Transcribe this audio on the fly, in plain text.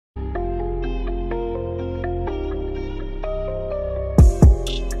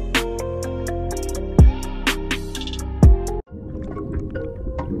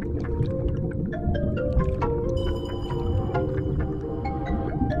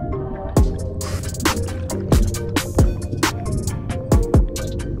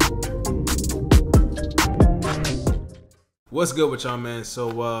What's good with y'all, man?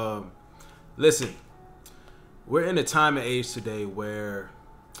 So, listen, we're in a time and age today where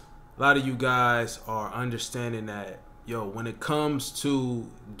a lot of you guys are understanding that, when it comes to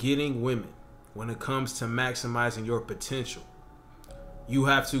getting women, when it comes to maximizing your potential, you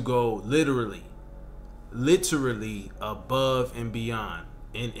have to go literally above and beyond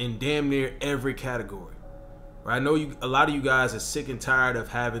in damn near every category. Right? I know a lot of you guys are sick and tired of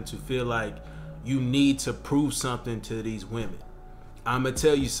having to feel like you need to prove something to these women. I'm gonna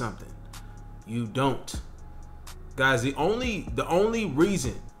tell you something. You don't. Guys, the only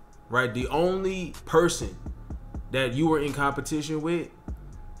reason, right? The only person that you are in competition with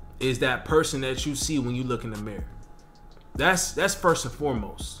is that person that you see when you look in the mirror. That's first and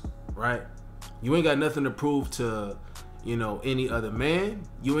foremost, right? You ain't got nothing to prove to, any other man.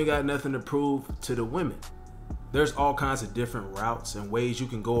 You ain't got nothing to prove to the women. There's all kinds of different routes and ways you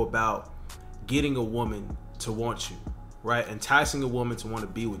can go about getting a woman to want you, right? Enticing a woman to want to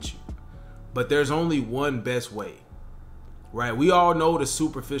be with you. But there's only one best way, right? We all know the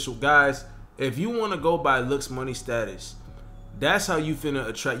superficial. Guys, if you want to go by looks, money, status, that's how you finna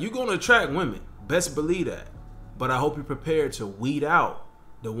attract. You're going to attract women. Best believe that. But I hope you're prepared to weed out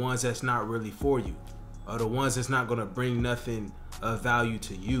the ones that's not really for you, or the ones that's not going to bring nothing of value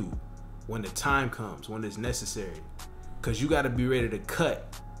to you when the time comes, when it's necessary. Because you got to be ready to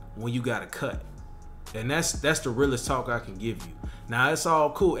cut when you got to cut. And that's the realest talk I can give you. Now, it's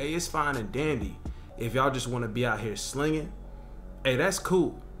all cool. Hey, it's fine and dandy if y'all just want to be out here slinging. Hey, that's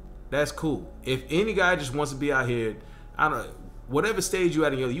cool. That's cool. If any guy just wants to be out here, whatever stage you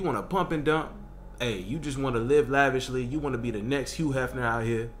at in your, you want to pump and dump. Hey, you just want to live lavishly. You want to be the next Hugh Hefner out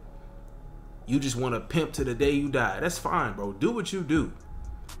here. You just want to pimp to the day you die. That's fine, bro. Do what you do.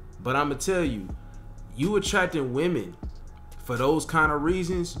 But I'm going to tell you, you attracting women for those kind of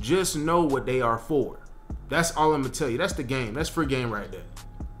reasons, just know what they are for. That's all I'm going to tell you. That's the game. That's free game right there.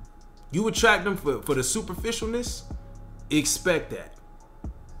 You attract them for the superficialness, expect that.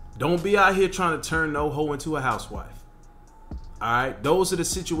 Don't be out here trying to turn no hoe into a housewife. Alright? Those are the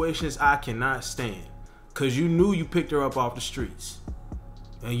situations I cannot stand. Because you knew you picked her up off the streets.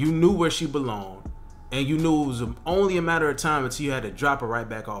 And you knew where she belonged. And you knew it was only a matter of time until you had to drop her right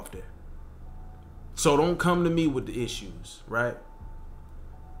back off there. So don't come to me with the issues, right?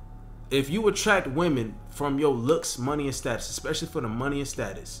 If you attract women from your looks, money, and status, especially for the money and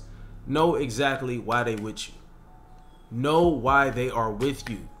status, know exactly why they with you. Know why they are with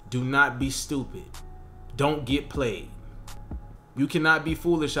you. Do not be stupid. Don't get played. You cannot be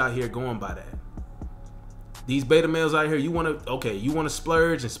foolish out here going by that. These beta males out here, you want to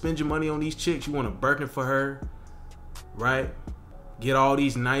splurge and spend your money on these chicks. You want to Birkin for her, right? Get all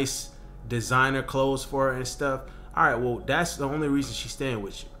these nice designer clothes for her and stuff. All right, well, that's the only reason she's staying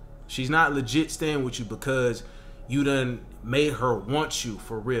with you. She's not legit staying with you because you done made her want you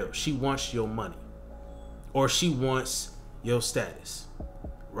for real. She wants your money, or she wants your status,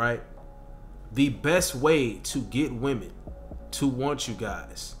 right? The best way to get women to want you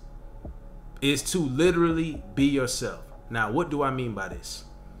guys is to literally be yourself. Now, what do I mean by this?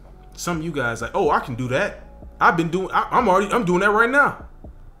 Some of you guys like, oh, I can do that. I'm doing that right now.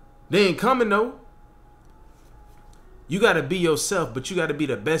 They ain't coming though. You got to be yourself, but you got to be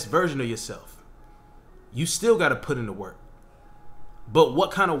the best version of yourself. You still got to put in the work. But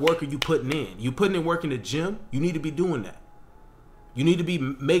what kind of work are you putting in? You putting in work in the gym? You need to be doing that. You need to be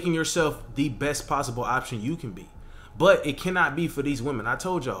making yourself the best possible option you can be. But it cannot be for these women. I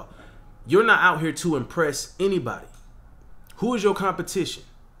told y'all, you're not out here to impress anybody. Who is your competition?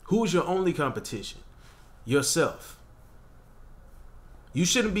 Who is your only competition? Yourself. You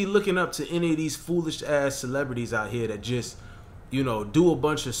shouldn't be looking up to any of these foolish ass celebrities out here that just, do a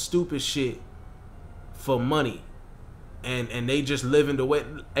bunch of stupid shit for money. And they just living the way.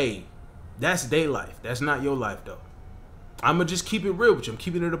 Hey, that's their life. That's not your life though. I'm going to just keep it real with you. I'm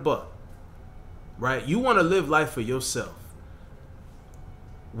keeping it a buck. Right? You want to live life for yourself.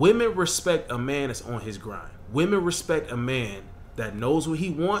 Women respect a man that's on his grind. Women respect a man that knows what he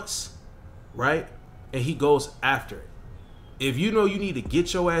wants, right? And he goes after it. If you know you need to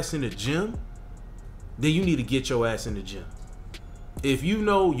get your ass in the gym, then you need to get your ass in the gym. If you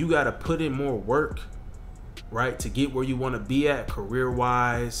know you got to put in more work, right, to get where you want to be at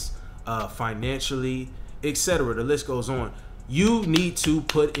career-wise, financially, etc., the list goes on. You need to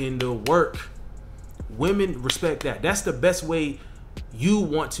put in the work. Women respect that. That's the best way you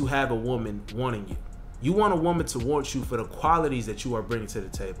want to have a woman wanting you. You want a woman to want you for the qualities that you are bringing to the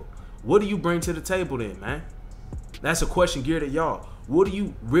table. What do you bring to the table then, man? That's a question geared at y'all. What do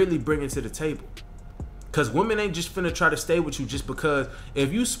you really bring to the table? Because women ain't just finna try to stay with you just because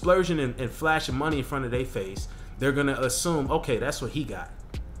if you splurging and flashing money in front of their face, they're gonna assume, okay, that's what he got.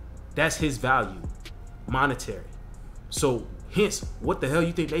 That's his value, monetary. So hence, what the hell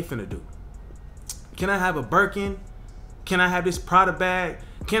you think they finna do? Can I have a Birkin? Can I have this Prada bag?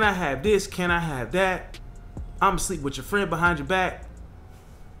 Can I have this? Can I have that? I'm sleep with your friend behind your back.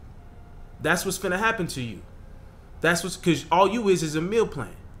 That's what's finna happen to you. That's what's, cause all you is a meal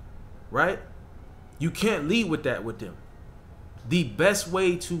plan, right? You can't lead with that with them. The best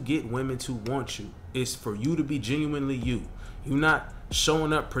way to get women to want you is for you to be genuinely you. You're not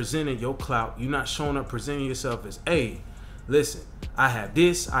showing up presenting your clout. You're not showing up presenting yourself as, hey, listen, I have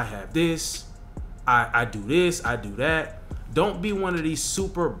this, I have this, I do this, I do that. Don't be one of these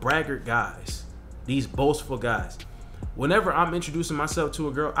super braggart guys, these boastful guys. Whenever I'm introducing myself to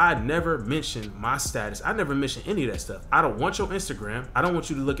a girl, I never mention my status. I never mention any of that stuff. I don't want your Instagram. I don't want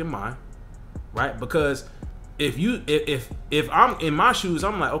you to look at mine, right? Because if I'm in my shoes,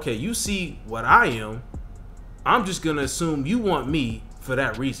 I'm like, okay, you see what I am. I'm just gonna assume you want me for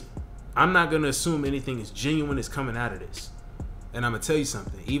that reason. I'm not gonna assume anything is genuine is coming out of this. And I'm gonna tell you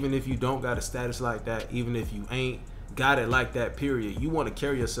something. Even if you don't got a status like that, even if you ain't got it like that, period, you want to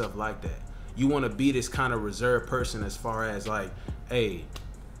carry yourself like that. You want to be this kind of reserved person as far as like, hey,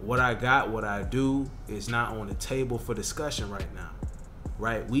 what I got, what I do is not on the table for discussion right now,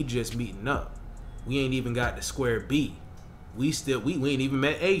 right? We just meeting up. We ain't even got the square B. We ain't even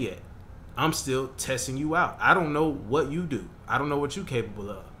met A yet. I'm still testing you out. I don't know what you do. I don't know what you're capable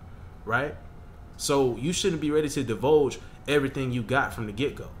of, right? So you shouldn't be ready to divulge everything you got from the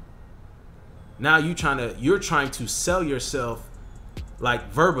get-go. Now you're trying to sell yourself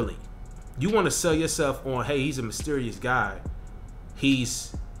like verbally. You want to sell yourself on, hey, he's a mysterious guy.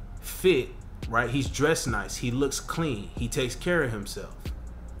 He's fit, right? He's dressed nice. He looks clean. He takes care of himself.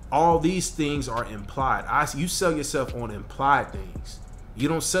 All these things are implied. You sell yourself on implied things. You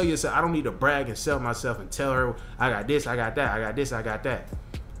don't sell yourself. I don't need to brag and sell myself and tell her I got this, I got that, I got this, I got that.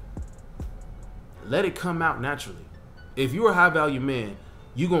 Let it come out naturally. If you're a high value man,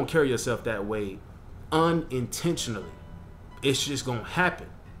 you're going to carry yourself that way unintentionally. It's just going to happen.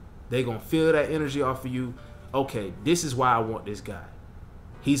 They're going to feel that energy off of you. Okay, this is why I want this guy.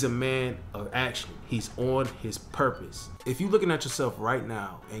 He's a man of action. He's on his purpose. If you're looking at yourself right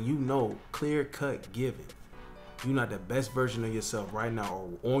now and you know, clear cut given, you're not the best version of yourself right now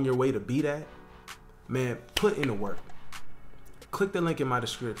or on your way to be that, man, put in the work. Click the link in my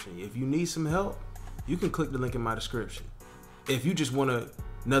description. If you need some help, you can click the link in my description. If you just want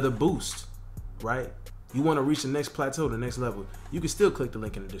another boost, right? You want to reach the next plateau, the next level, you can still click the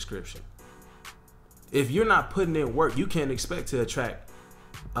link in the description. If you're not putting in work, you can't expect to attract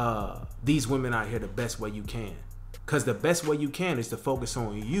these women out here the best way you can. Because the best way you can is to focus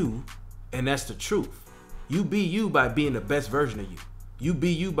on you, and that's the truth. You be you by being the best version of you. You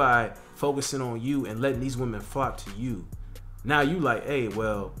be you by focusing on you and letting these women flock to you. Now you like, hey,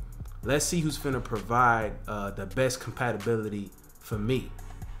 well, let's see who's finna provide the best compatibility for me,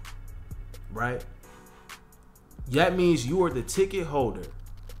 right? That means you are the ticket holder.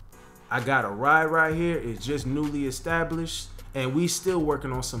 I got a ride right here. It's just newly established, and we still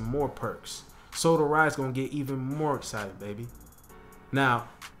working on some more perks. So the ride's gonna get even more exciting, baby. Now,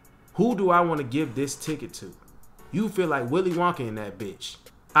 who do I want to give this ticket to? You feel like Willy Wonka in that bitch.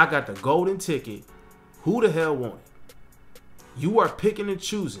 I got the golden ticket. Who the hell want it? You are picking and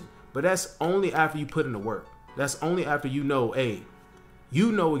choosing, but that's only after you put in the work. That's only after you know, hey,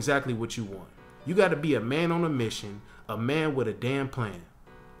 you know exactly what you want. You got to be a man on a mission, a man with a damn plan.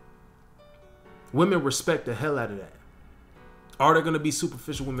 Women respect the hell out of that. Are there going to be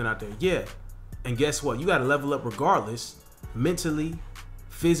superficial women out there? Yeah. And guess what? You got to level up regardless, mentally,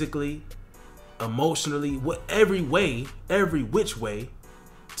 physically, emotionally, every which way,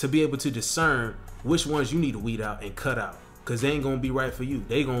 to be able to discern which ones you need to weed out and cut out. Because they ain't going to be right for you.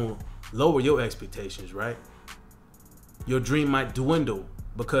 They going to lower your expectations, right? Your dream might dwindle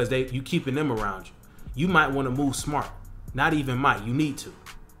because you keeping them around you. You might want to move smart. Not even might. You need to.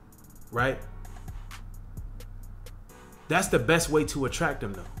 Right? That's the best way to attract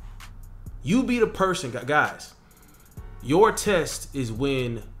them, though. You be the person, guys. Your test is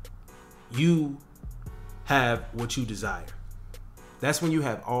when you have what you desire. That's when you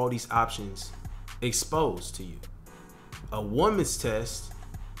have all these options exposed to you. A woman's test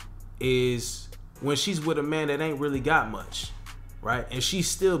is when she's with a man that ain't really got much, right? And she's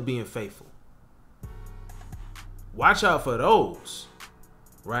still being faithful. Watch out for those,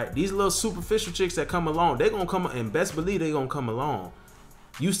 right? These little superficial chicks that come along, they're going to come, and best believe they're going to come along.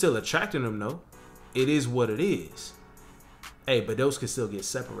 You still attracting them, though. It is what it is. Hey, but those can still get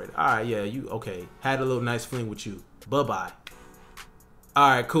separated. All right, yeah, you, okay. Had a little nice fling with you. Bye-bye. All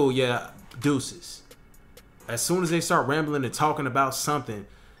right, cool, yeah, deuces. As soon as they start rambling and talking about something,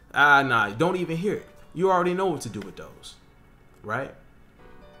 nah, don't even hear it. You already know what to do with those, right?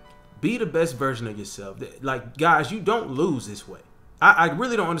 Be the best version of yourself. Like, guys, you don't lose this way. I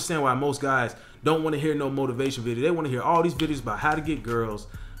really don't understand why most guys don't want to hear no motivation video. They want to hear all these videos about how to get girls,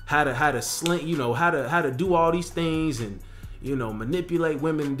 how to sling, you know, how to do all these things and, you know, manipulate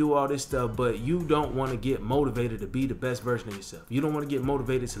women and do all this stuff. But you don't want to get motivated to be the best version of yourself. You don't want to get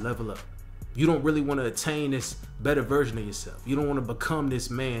motivated to level up. You don't really want to attain this better version of yourself. You don't want to become this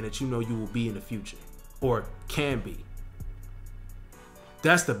man that you know you will be in the future or can be.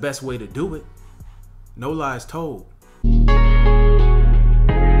 That's the best way to do it. No lies told.